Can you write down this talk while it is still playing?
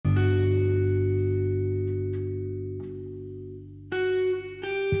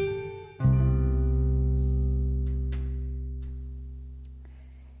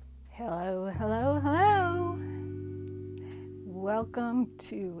welcome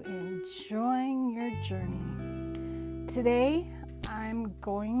to Enjoying Your Journey. Today, I'm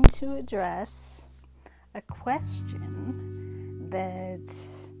going to address a question that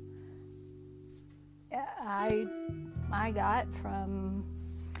I got from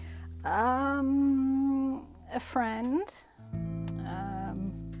a friend.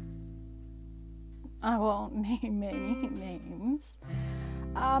 I won't name any names,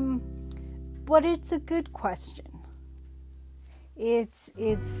 but it's a good question. It's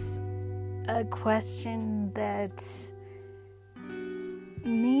a question that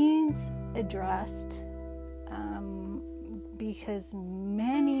needs addressed because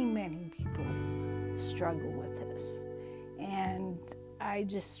many people struggle with this. And I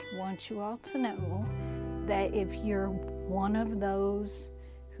just want you all to know that if you're one of those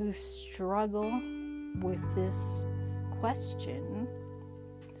who struggle with this question,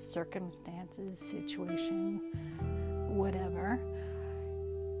 circumstances, situation, whatever,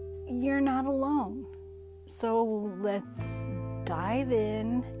 you're not alone. So let's dive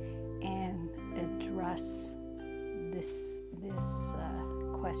in and address this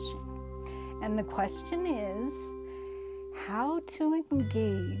question. And the question is how to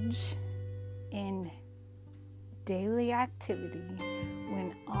engage in daily activity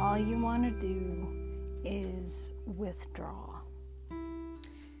when all you want to do is withdraw.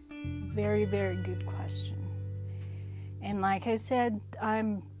 Very, very good question. And like I said,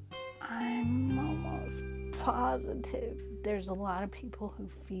 I'm almost positive there's a lot of people who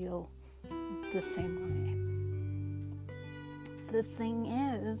feel the same way. The thing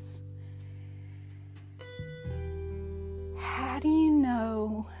is, how do you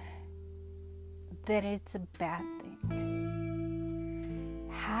know that it's a bad thing?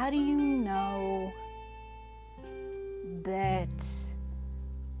 How do you know that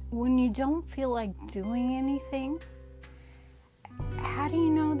when you don't feel like doing anything, how do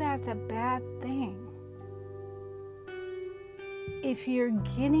you know that's a bad thing? If you're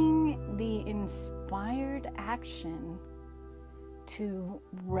getting the inspired action to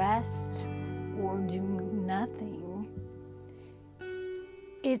rest or do nothing,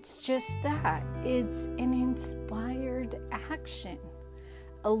 it's just that. It's an inspired action.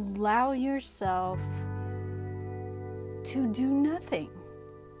 Allow yourself to do nothing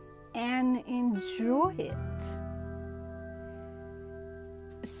and enjoy it.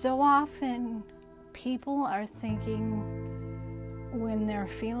 So often, people are thinking, when they're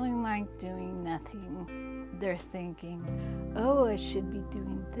feeling like doing nothing, they're thinking, oh, I should be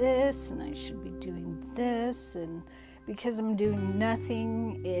doing this, and I should be doing this, and because I'm doing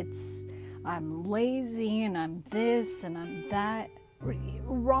nothing, I'm lazy, and I'm this, and I'm that.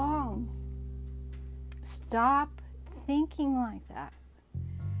 Wrong. Stop thinking like that.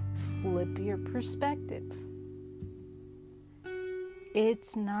 Flip your perspective.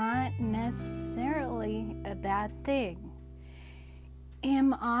 It's not necessarily a bad thing.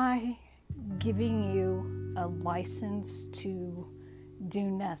 Am I giving you a license to do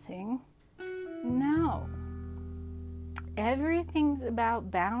nothing? No. Everything's about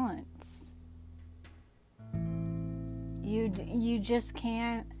balance. You just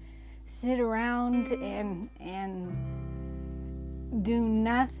can't sit around and do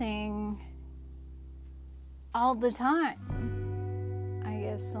nothing all the time. I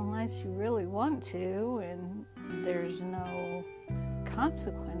guess unless you really want to and there's no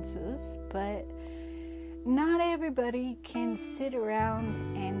consequences, but not everybody can sit around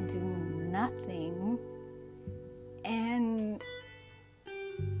and do nothing and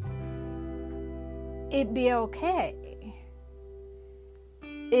it be okay.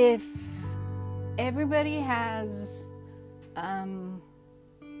 If everybody has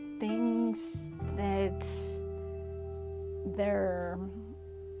things that they're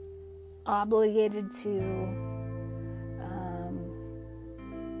obligated to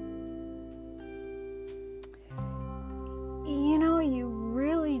you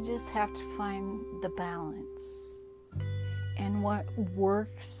really just have to find the balance and what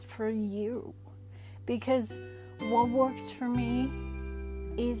works for you, because what works for me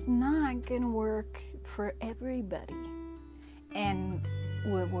is not going to work for everybody, and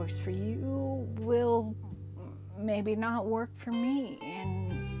what works for you will maybe not work for me,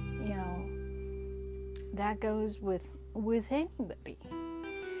 and that goes with anybody.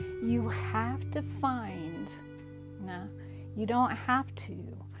 You have to find, you don't have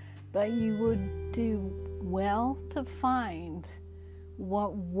to, but you would do well to find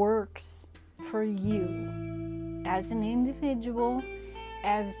what works for you as an individual,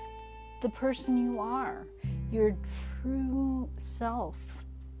 as the person you are, your true self.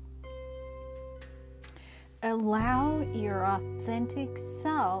 allow your authentic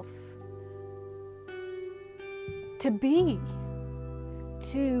self to be,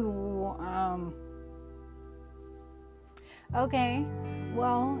 to, okay,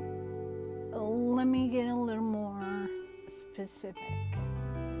 well, let me get a little more specific.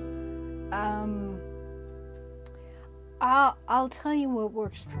 I'll tell you what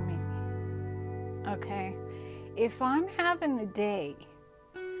works for me, okay? If I'm having a day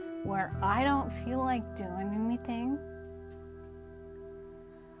where I don't feel like doing anything,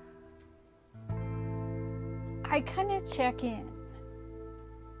 I kind of check in.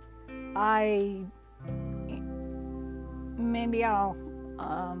 Maybe I'll,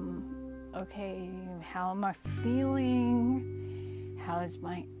 okay, how am I feeling? How does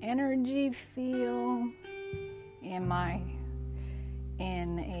my energy feel? Am I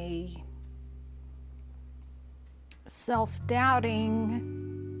in a self-doubting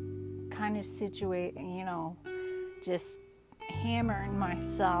kind of situation, just hammering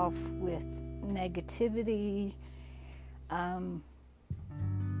myself with negativity?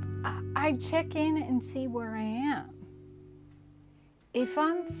 I check in and see where I am. If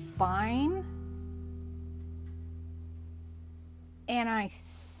I'm fine and I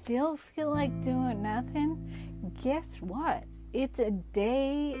still feel like doing nothing, guess what? It's a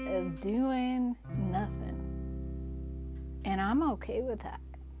day of doing nothing. And I'm okay with that.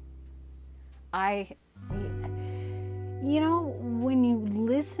 When you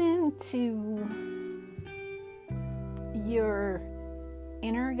listen to your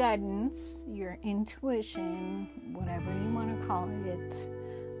inner guidance, your intuition, whatever you want to call it,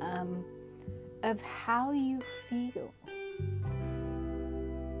 of how you feel,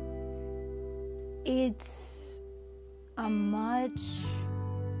 it's a much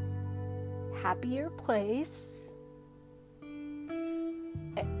happier place.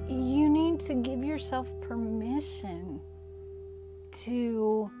 You need to give yourself permission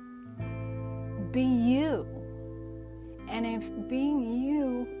to be you. And if being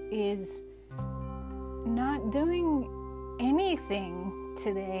you is not doing anything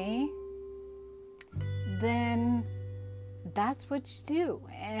today, then that's what you do.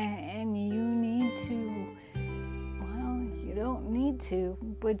 And you need to, well, you don't need to,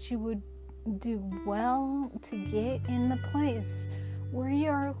 but you would do well to get in the place where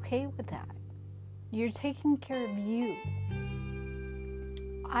you're okay with that. You're taking care of you.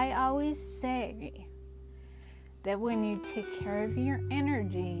 I always say that when you take care of your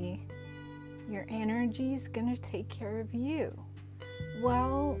energy is going to take care of you.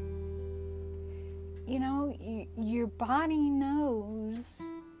 Well, your body knows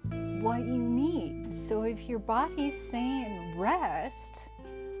what you need. So if your body's saying rest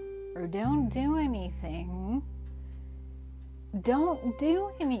or don't do anything, don't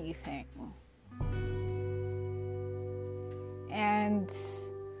do anything. And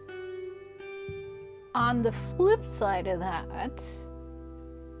on the flip side of that,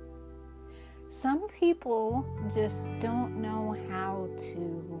 some people just don't know how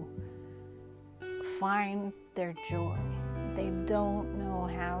to find their joy. They don't know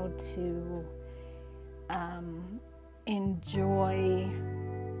how to enjoy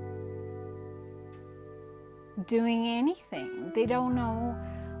doing anything. They don't know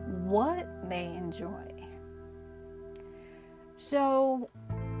what they enjoy. So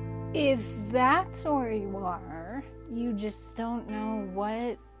if that's where you are, you just don't know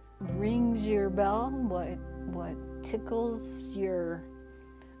what rings your bell, what tickles your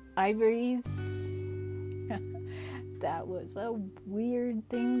ivories. That was a weird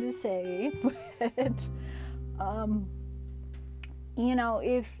thing to say, but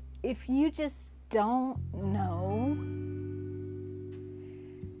if you just don't know,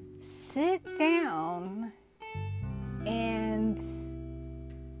 sit down and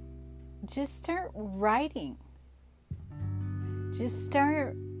just start writing. Just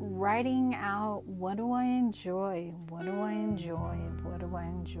start writing out, what do I enjoy? What do I enjoy? What do I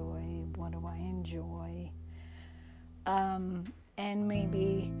enjoy? What do I enjoy? And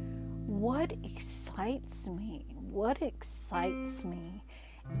maybe what excites me? What excites me?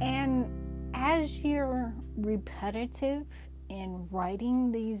 And as you're repetitive in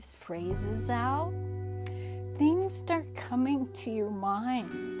writing these phrases out, things start coming to your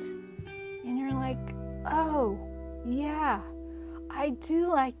mind. And you're like, oh, yeah, I do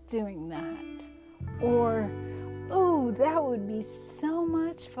like doing that. Or, oh, that would be so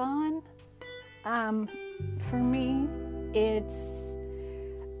much fun. For me, it's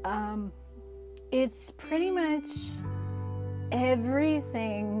pretty much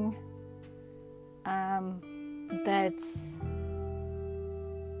everything that's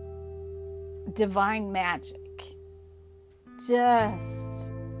divine magic.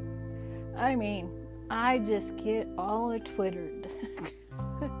 I just get all twittered.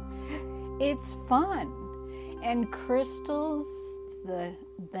 It's fun. And crystals, the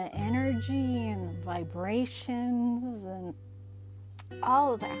energy and the vibrations and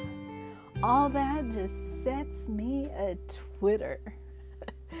all that just sets me a Twitter.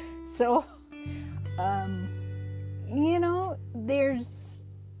 So, there's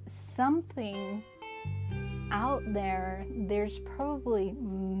something out there. There's probably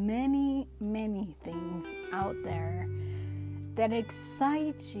many, many things out there that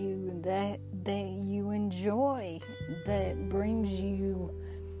excites you, that you enjoy, that brings you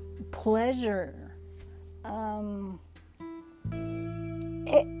pleasure. And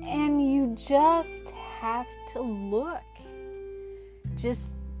you just have to look.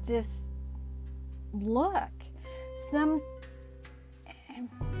 Just look.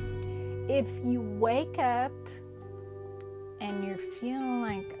 If you wake up and you're feeling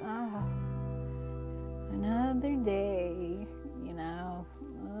like, oh, another day,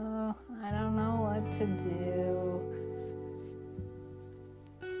 I don't know what to do.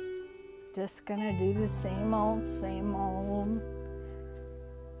 Just gonna do the same old.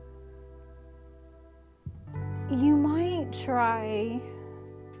 You might try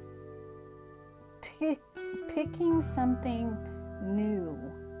picking something new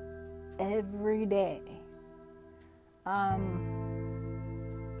every day.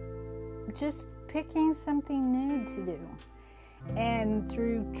 Just picking something new to do. And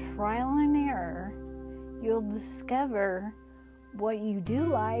through trial and error, you'll discover what you do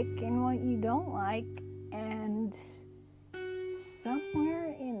like and what you don't like. And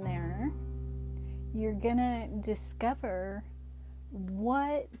somewhere in there, you're gonna discover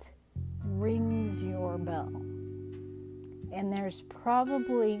what rings your bell. And there's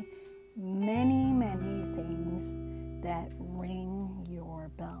probably many, many things that ring your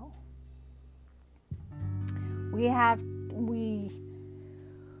bell.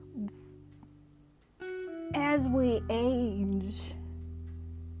 As we age,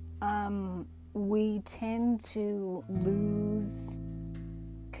 we tend to lose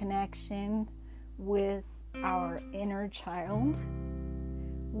connection with our inner child,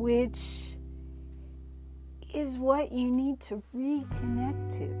 which is what you need to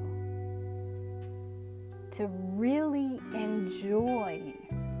reconnect to really enjoy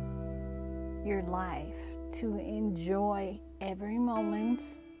your life, to enjoy every moment,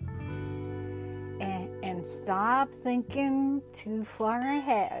 and stop thinking too far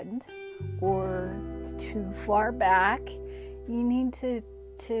ahead or too far back. You need to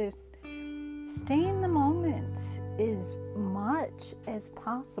stay in the moment as much as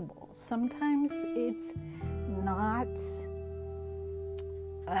possible. Sometimes it's not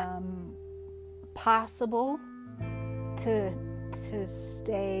possible to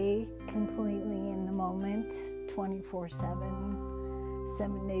stay completely in the moment 24/7,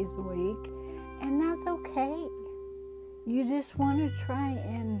 7 days a week, and that's okay. You just want to try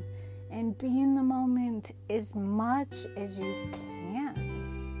and be in the moment as much as you can.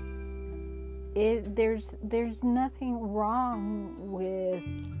 There's nothing wrong with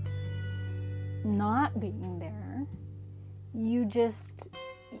not being there. You just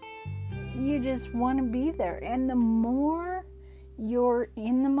want to be there. And the more you're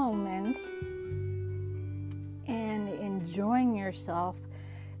in the moment and enjoying yourself,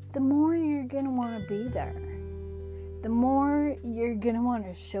 the more you're going to want to be there. The more you're going to want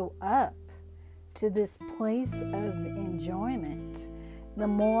to show up to this place of enjoyment. The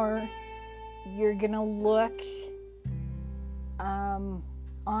more you're going to look on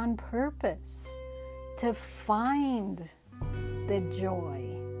purpose to find the joy.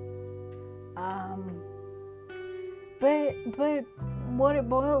 But what it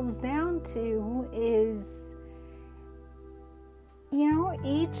boils down to is,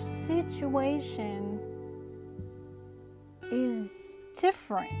 each situation is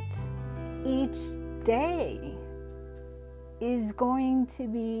different. Each day is going to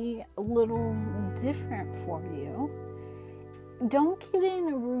be a little different for you. Don't get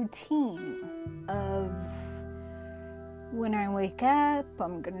in a routine of, when I wake up,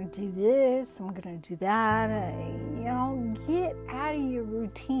 I'm going to do this, I'm going to do that. Get out of your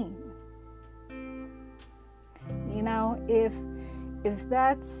routine. If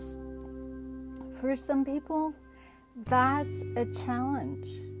that's, for some people, that's a challenge.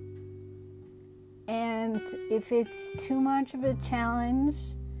 And if it's too much of a challenge,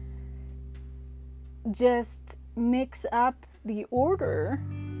 just mix up the order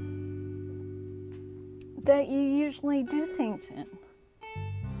that you usually do things in.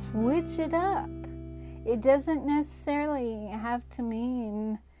 Switch it up. It doesn't necessarily have to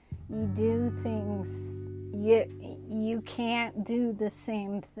mean you do things, you can't do the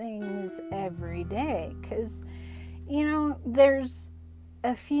same things every day, because, there's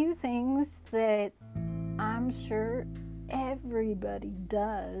a few things that I'm sure everybody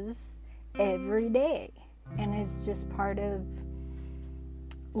does every day, and it's just part of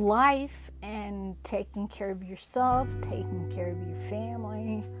life and taking care of yourself, taking care of your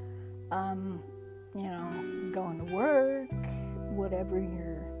family, going to work, whatever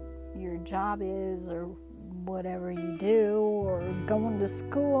your job is, or whatever you do, or going to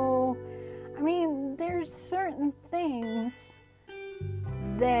school. I mean, there's certain things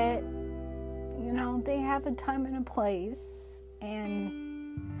that, they have a time and a place, and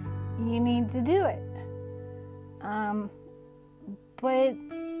you need to do it. But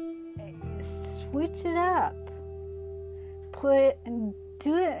switch it up.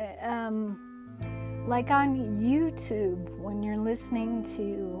 Do it, like on YouTube, when you're listening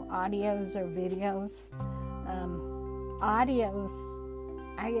to audios or videos.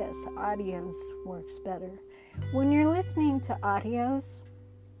 Audios works better. When you're listening to audios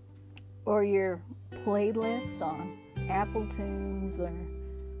or your playlist on Apple Tunes or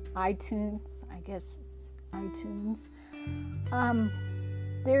iTunes, I guess it's iTunes,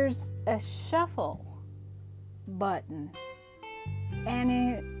 there's a shuffle button, and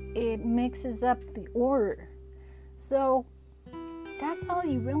it mixes up the order. So that's all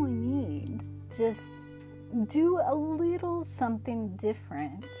you really need. Just do a little something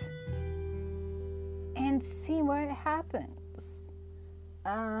different and see what happens.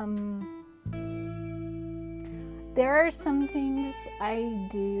 There are some things I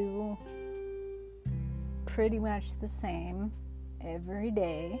do pretty much the same every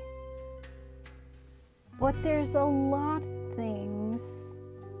day, but there's a lot of things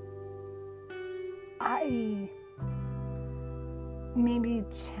I maybe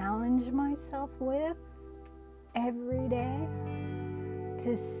challenge myself with every day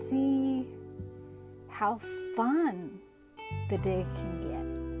to see how fun the day can get.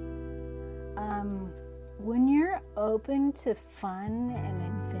 When you're open to fun and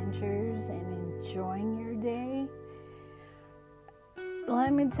adventures and enjoying your day,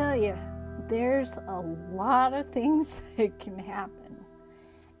 let me tell you, there's a lot of things that can happen.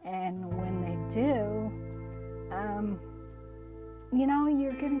 And when they do,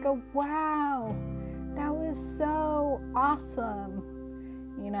 you're going to go, wow, that was so awesome,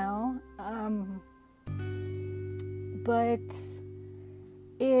 but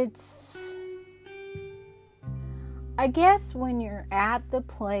it's, I guess when you're at the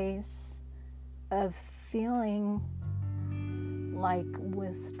place of feeling like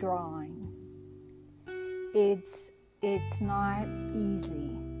withdrawing, it's not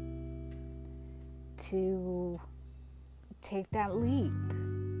easy to take that leap.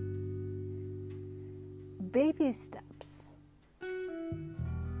 Baby steps.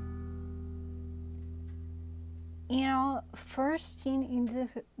 First you need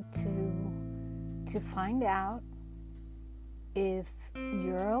to find out if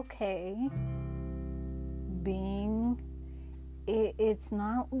you're okay being, it's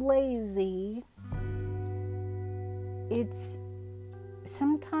not lazy. It's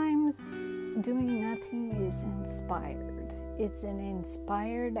sometimes doing nothing is inspired. It's an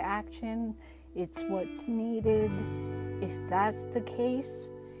inspired action. It's what's needed. If that's the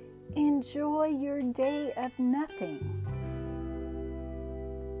case, enjoy your day of nothing.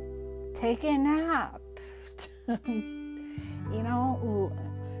 Take a nap.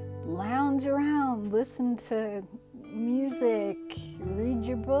 Lounge around, listen to music, read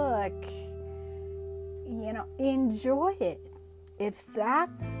your book. Enjoy it. If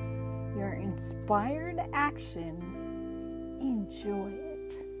that's your inspired action, enjoy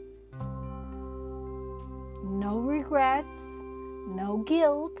it. No regrets, no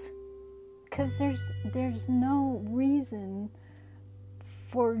guilt, because there's no reason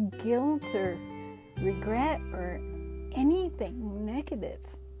for guilt or regret or anything negative.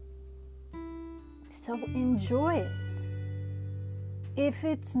 So enjoy it. If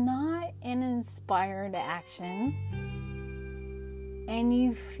it's not an inspired action and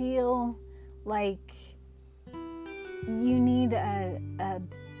you feel like you need a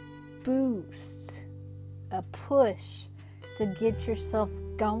boost, a push to get yourself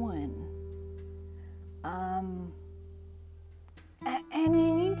going, and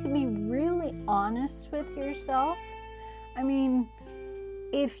you need to be really honest with yourself. I mean,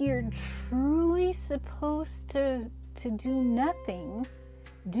 if you're truly supposed to do nothing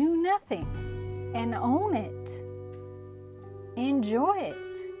and own it. enjoy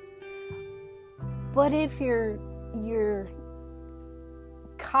it. But if you're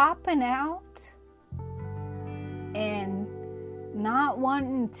copping out and not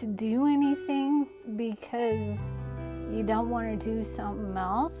wanting to do anything because you don't want to do something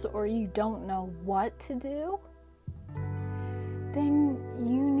else or you don't know what to do, then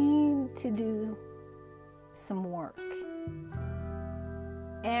you need to do some work.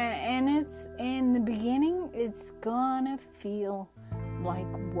 And it's in the beginning, it's gonna feel like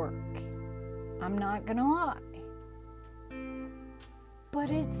work. I'm not gonna lie. But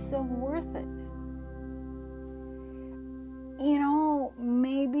it's so worth it. You know,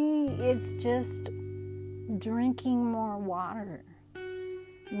 maybe it's just drinking more water.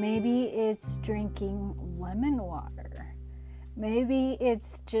 Maybe it's drinking lemon water. Maybe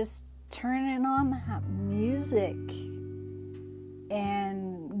it's just turning on that music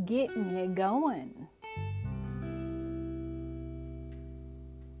and getting you going.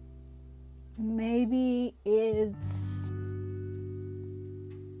 Maybe it's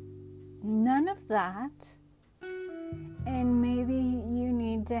none of that, and maybe you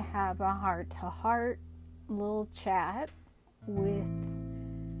need to have a heart-to-heart little chat with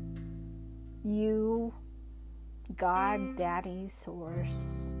you, God, Daddy,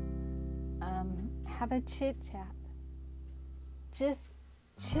 Source. Have a chit-chat. Just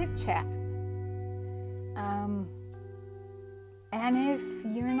chit-chat. And if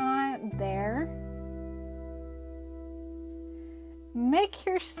you're not there, make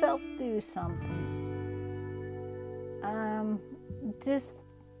yourself do something. Just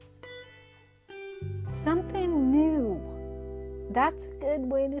something new. That's a good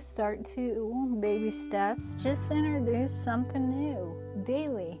way to start too. Baby steps. Just introduce something new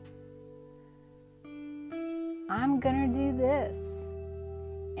daily. I'm gonna do this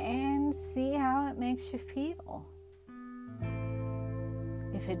and see how it makes you feel.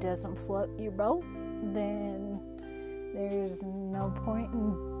 If it doesn't float your boat, then there's no point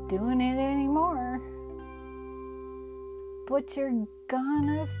in doing it anymore. But you're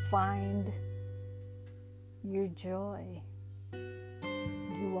gonna find your joy.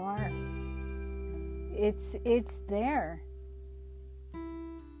 You are. It's there.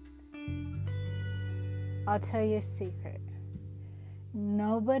 I'll tell you a secret.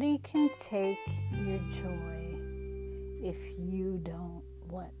 Nobody can take your joy if you don't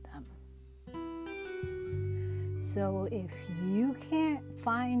let them. So if you can't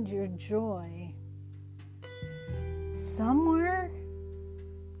find your joy somewhere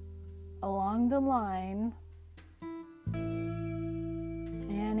along the line,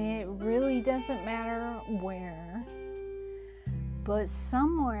 and it really doesn't matter where, but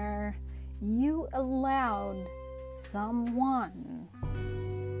somewhere you allowed someone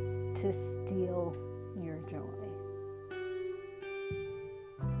to steal your joy.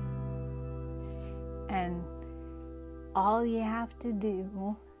 And all you have to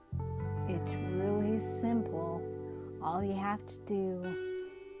do, it's really simple, all you have to do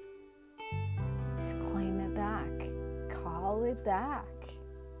is claim it back. Call it back.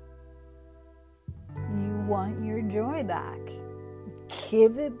 You want your joy back.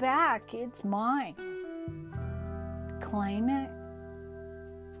 Give it back. It's mine. Claim it.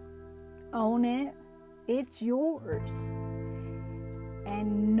 Own it. It's yours.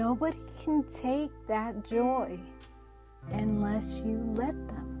 And nobody can take that joy unless you let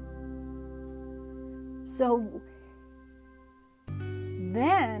them. So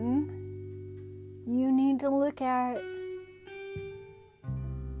then you need to look at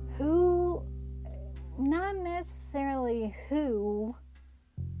who, not necessarily who,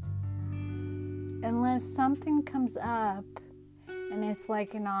 unless something comes up and it's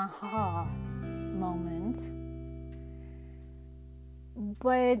like an aha moment.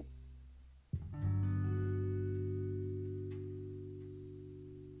 But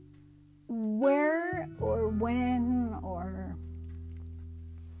where or when or,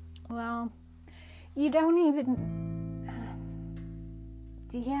 well, you don't even,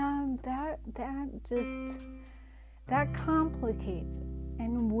 that complicates it.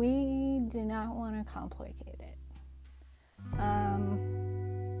 And we do not want to complicate it.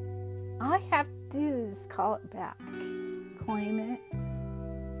 All you have to do is call it back. Claim it,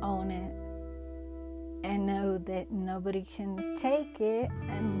 own it, and know that nobody can take it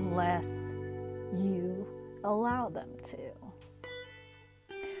unless you allow them to.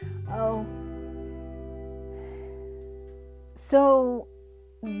 Oh, so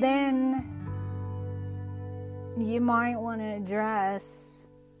then you might want to address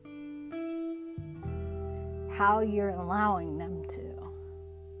how you're allowing them to.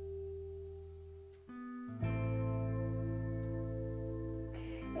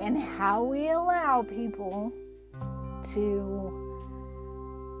 and how we allow people to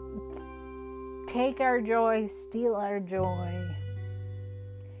take our joy, steal our joy,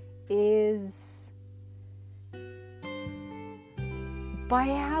 is by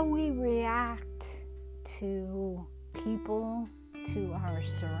how we react to people, to our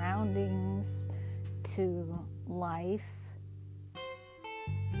surroundings, to life.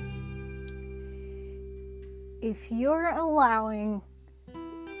 If you're allowing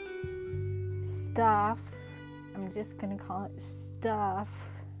stuff, I'm just going to call it stuff,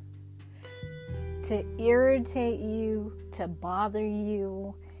 to irritate you, to bother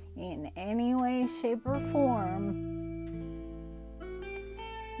you in any way, shape, or form,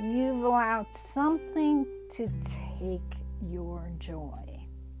 you've allowed something to take your joy.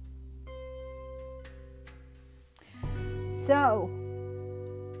 So,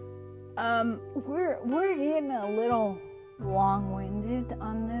 we're getting a little long-winded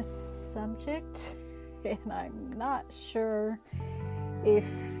on this subject, and I'm not sure if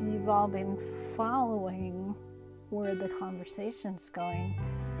you've all been following where the conversation's going,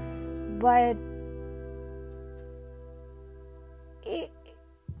 but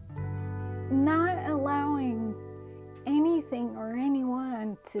not allowing anything or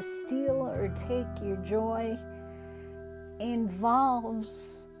anyone to steal or take your joy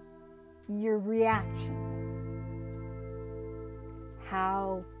involves your reaction.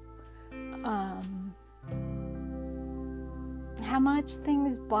 How much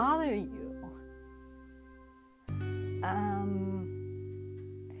things bother you.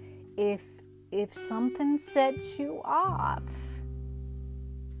 If something sets you off,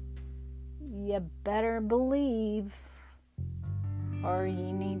 you better believe, or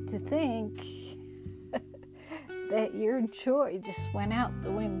you need to think, that your joy just went out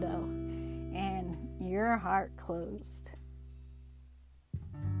the window and your heart closed.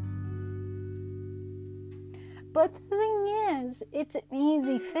 But the thing is, it's an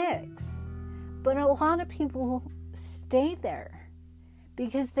easy fix. But a lot of people stay there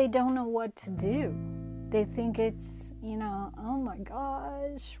because they don't know what to do. They think it's, oh my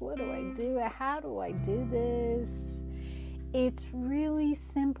gosh, what do I do? How do I do this? It's really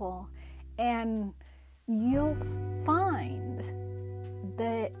simple. And you'll find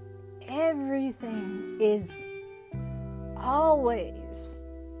that everything is always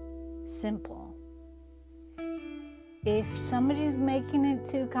simple. If somebody's making it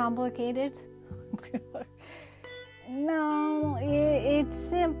too complicated, no, it's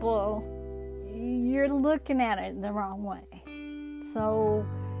simple. You're looking at it the wrong way. So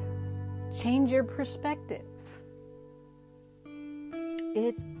change your perspective.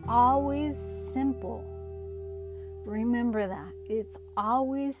 It's always simple. Remember that. It's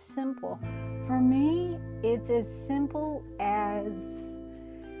always simple. For me, it's as simple as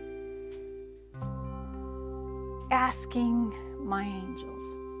asking my angels.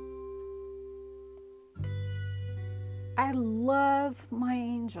 I love my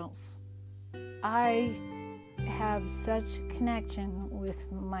angels. I have such a connection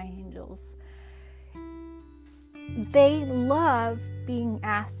with my angels. They love being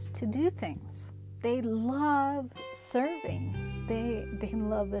asked to do things. They love serving. They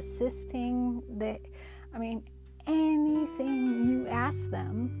love assisting. Anything you ask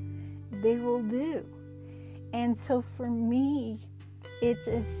them, they will do. And so for me, it's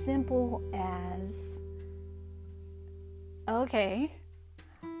as simple as, okay,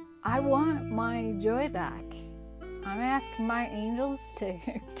 I want my joy back. I'm asking my angels to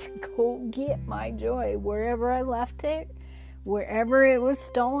go get my joy wherever I left it, wherever it was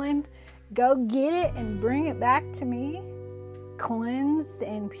stolen. Go get it and bring it back to me, cleansed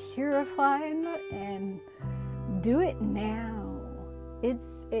and purified, and do it now.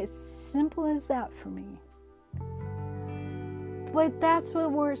 It's as simple as that for me. But that's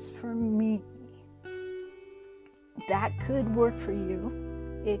what works for me. That could work for you.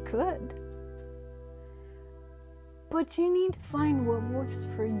 It could. But you need to find what works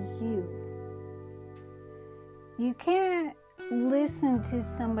for you. You can't listen to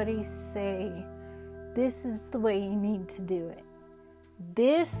somebody say, this is the way you need to do it.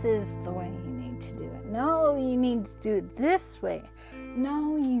 This is the way you need to do it. No, you need to do it this way.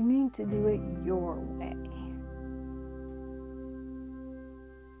 No, you need to do it your way.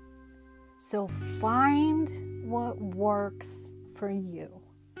 So find what works for you.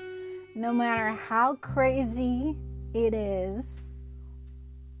 No matter how crazy it is,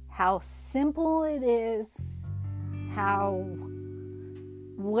 how simple it is, how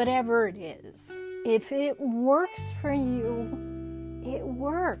whatever it is, if it works for you, it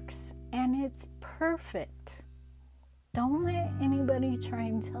works and it's perfect. Don't let anybody try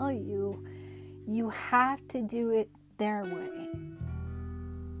and tell you you have to do it their way,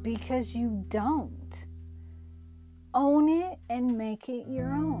 because you don't. Own it and make it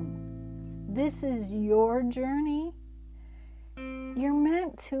your own. This is your journey. You're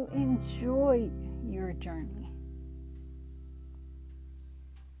meant to enjoy your journey.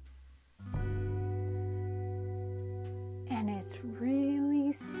 And it's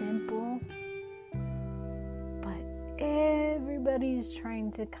really simple, but everybody's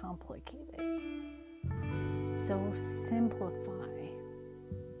trying to complicate it. So simplify.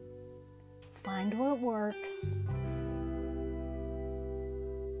 Find what works.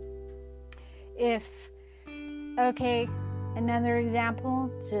 Another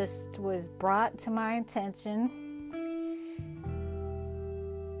example just was brought to my attention.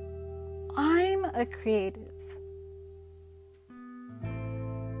 I'm a creative.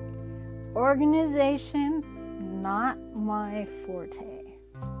 Organization, not my forte.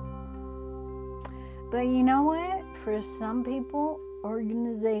 But you know what? For some people,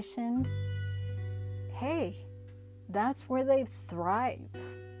 organization, hey, that's where they thrive.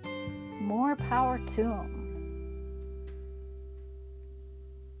 More power to them.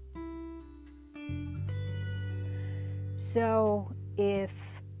 So if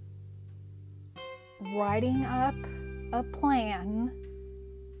writing up a plan,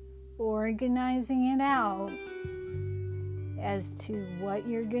 organizing it out as to what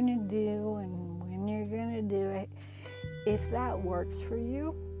you're going to do and when you're going to do it, if that works for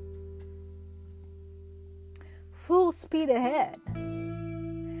you, full speed ahead.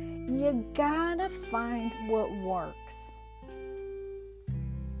 You gotta find what works.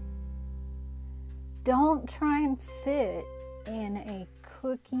 Don't try and fit in a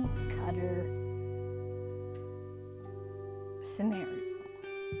cookie cutter scenario.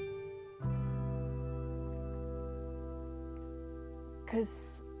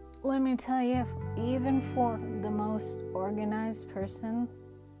 Because let me tell you, even for the most organized person,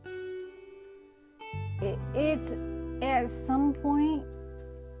 it's at some point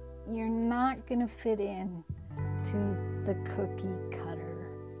you're not going to fit in to the cookie cutter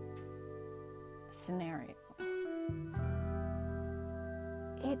scenario.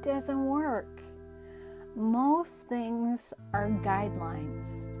 It doesn't work. Most things are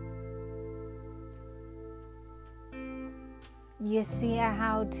guidelines. You see a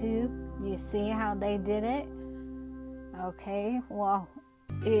how-to, you see how they did it. Okay, well,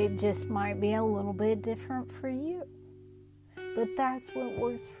 it just might be a little bit different for you. But that's what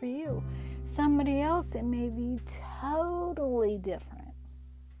works for you. Somebody else, it may be totally different,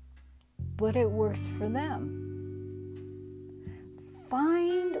 but it works for them.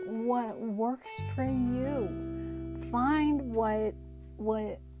 Find what works for you. Find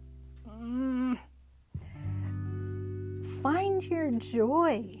find your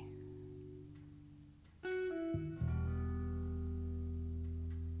joy.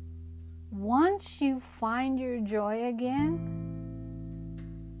 Once you find your joy again,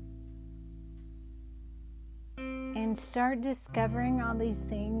 and start discovering all these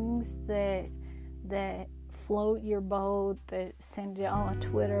things that float your boat, that send you on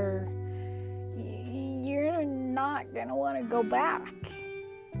Twitter, you're not going to want to go back.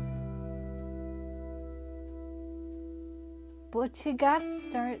 But you got to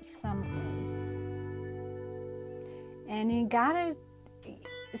start someplace. And you got to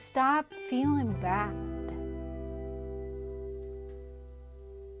stop feeling bad.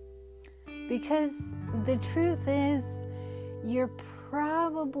 Because the truth is, you're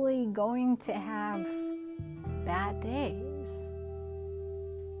probably going to have bad days.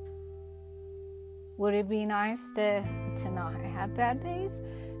 Would it be nice to not have bad days?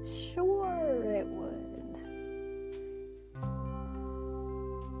 Sure it would.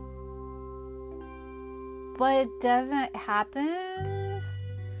 But it doesn't happen.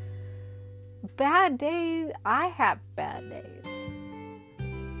 Bad days, I have bad days.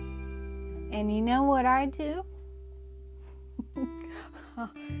 And you know what I do?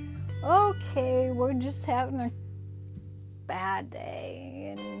 Okay, we're just having a bad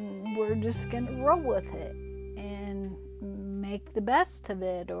day and we're just gonna roll with it and make the best of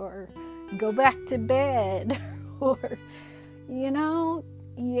it, or go back to bed, or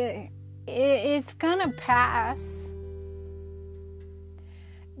it's gonna pass.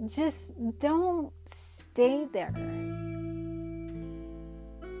 Just don't stay there.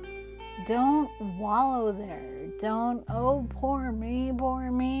 Don't wallow there. Don't, oh, poor me,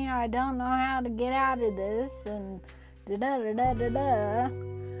 I don't know how to get out of this, and da-da-da-da-da-da.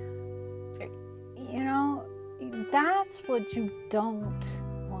 That's what you don't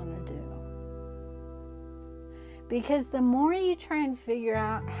want to do. Because the more you try and figure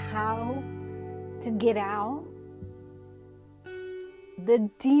out how to get out, the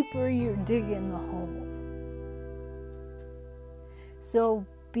deeper you're digging the hole. So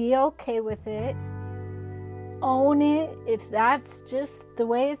be okay with it. Own it if that's just the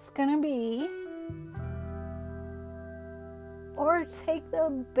way it's going to be. Or take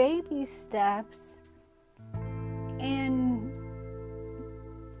the baby steps and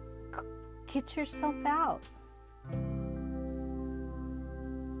get yourself out.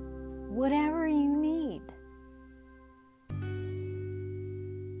 Whatever you need.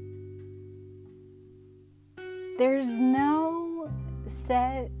 There's no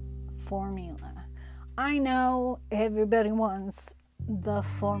set formula. I know everybody wants the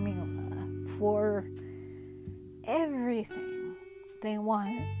formula for everything. They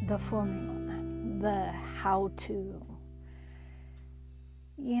want the formula, the how-to.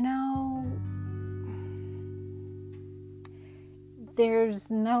 You know, there's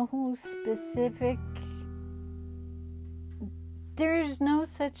no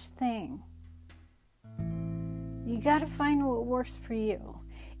such thing. You gotta find what works for you.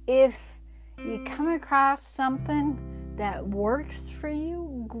 If you come across something that works for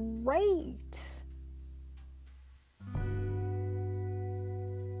you, great.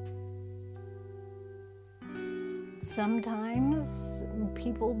 Sometimes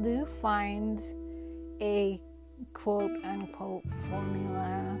people do find a quote-unquote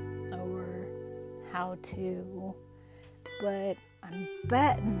formula or how-to, but I'm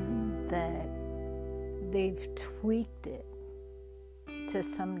betting that they've tweaked it to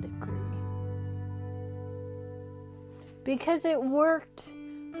some degree. Because it worked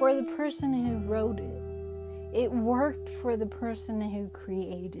for the person who wrote it. It worked for the person who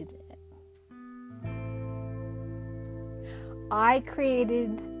created it. I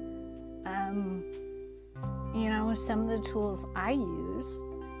created, some of the tools I use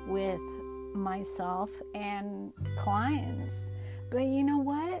with myself and clients. But you know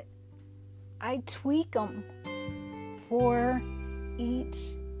what? I tweak them for each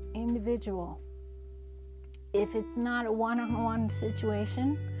individual. If it's not a one-on-one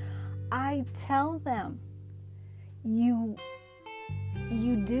situation, I tell them, you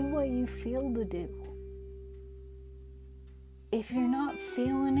do what you feel to do. If you're not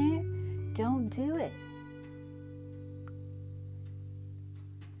feeling it, don't do it.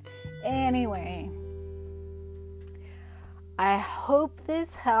 Anyway, I hope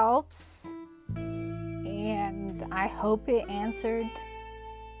this helps, and I hope it answered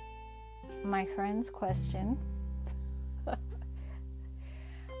my friend's question.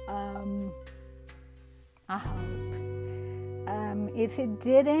 I hope. If it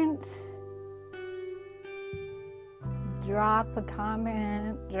didn't, drop a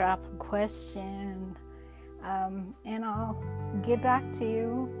comment, drop a question, and I'll get back to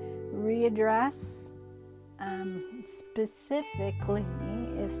you, readdress, specifically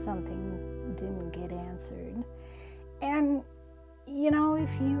if something didn't get answered. And,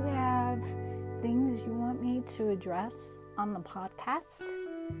 if you have things you want me to address on the podcast,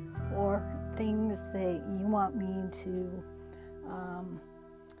 or things that you want me to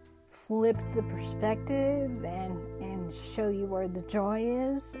flip the perspective and show you where the joy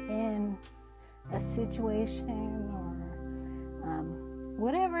is in a situation, or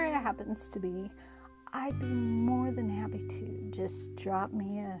whatever it happens to be, I'd be more than happy to. Just drop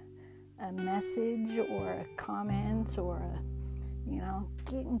me a message or a comment, or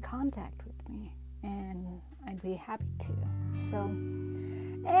get in contact with me, and I'd be happy to. So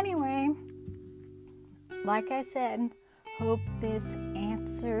anyway, like I said, hope this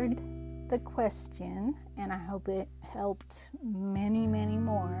answered the question, and I hope it helped many, many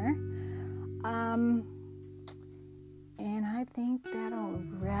more. And I think that'll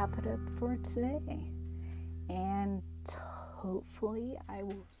wrap it up for today. And hopefully I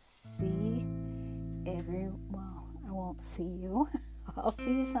will see I won't see you. I'll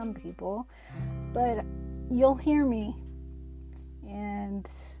see some people, but you'll hear me. And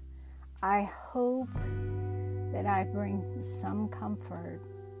I hope that I bring some comfort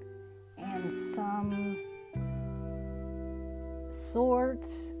and some sort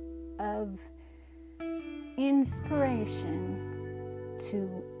of inspiration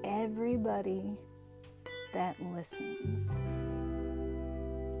to everybody that listens.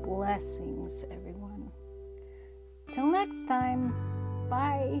 Blessings, everyone. Till next time,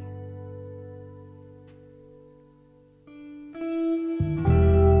 bye.